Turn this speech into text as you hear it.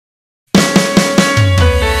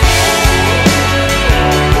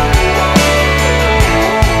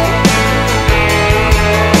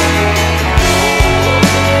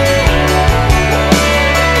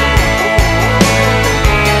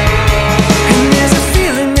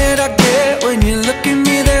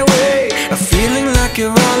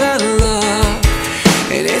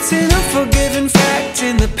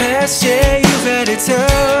past, yeah, you've had it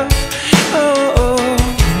tough. Oh, oh.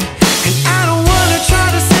 And I don't wanna try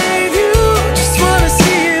to save you, just wanna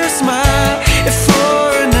see you smile, if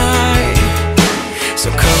for a night. So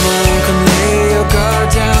come on, come lay your guard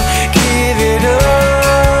down, give it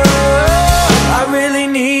up. I really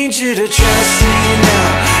need you to trust me now.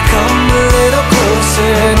 Come a little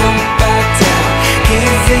closer, don't back down,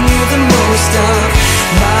 giving you the most of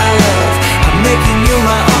my love. I'm making you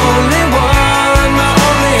my only one, my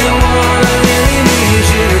only one. I really need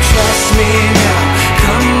you to trust me now.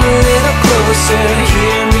 Come a little closer,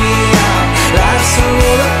 hear me out. Life's a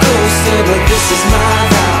roller coaster, but this is my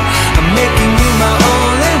vow. I'm making you my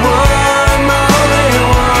only one, my only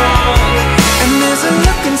one. And there's a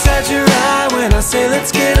look inside your eye when I say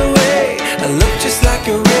let's get away. A look just like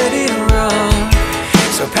you're ready to run.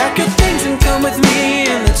 So pack your things and come with me,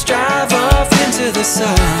 and let's drive off into the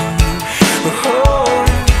sun. Oh,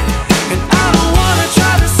 and I don't wanna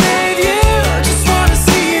try to save you, I just wanna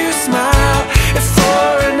see you smile, if for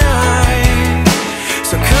a night.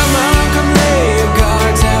 So come on, come lay your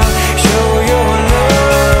guard down, show your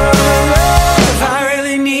love. I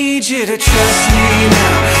really need you to trust me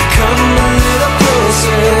now. Come a little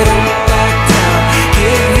closer, don't back down,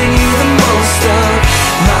 giving you the most of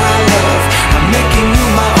my love. I'm making you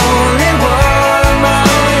my only one, my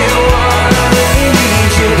only one. I really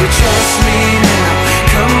need you to trust me now.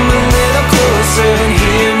 Come a little closer and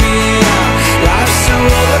hear me out. Life's a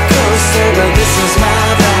roller coaster, but this is my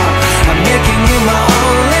vow. I'm making you my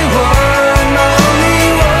only one, my only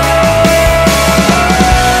one.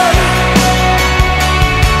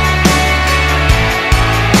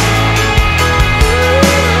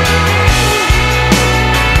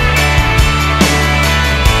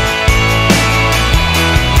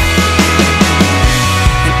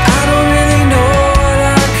 And I don't really know what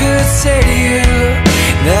I could say to you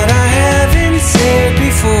that I haven't said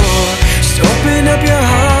before. Just open up your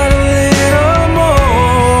heart a little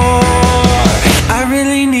more. I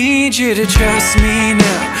really need you to trust me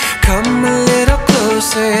now. Come a little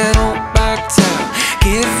closer, don't back down,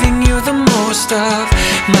 giving you the most of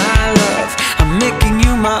my love. I'm making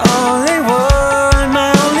you my only one.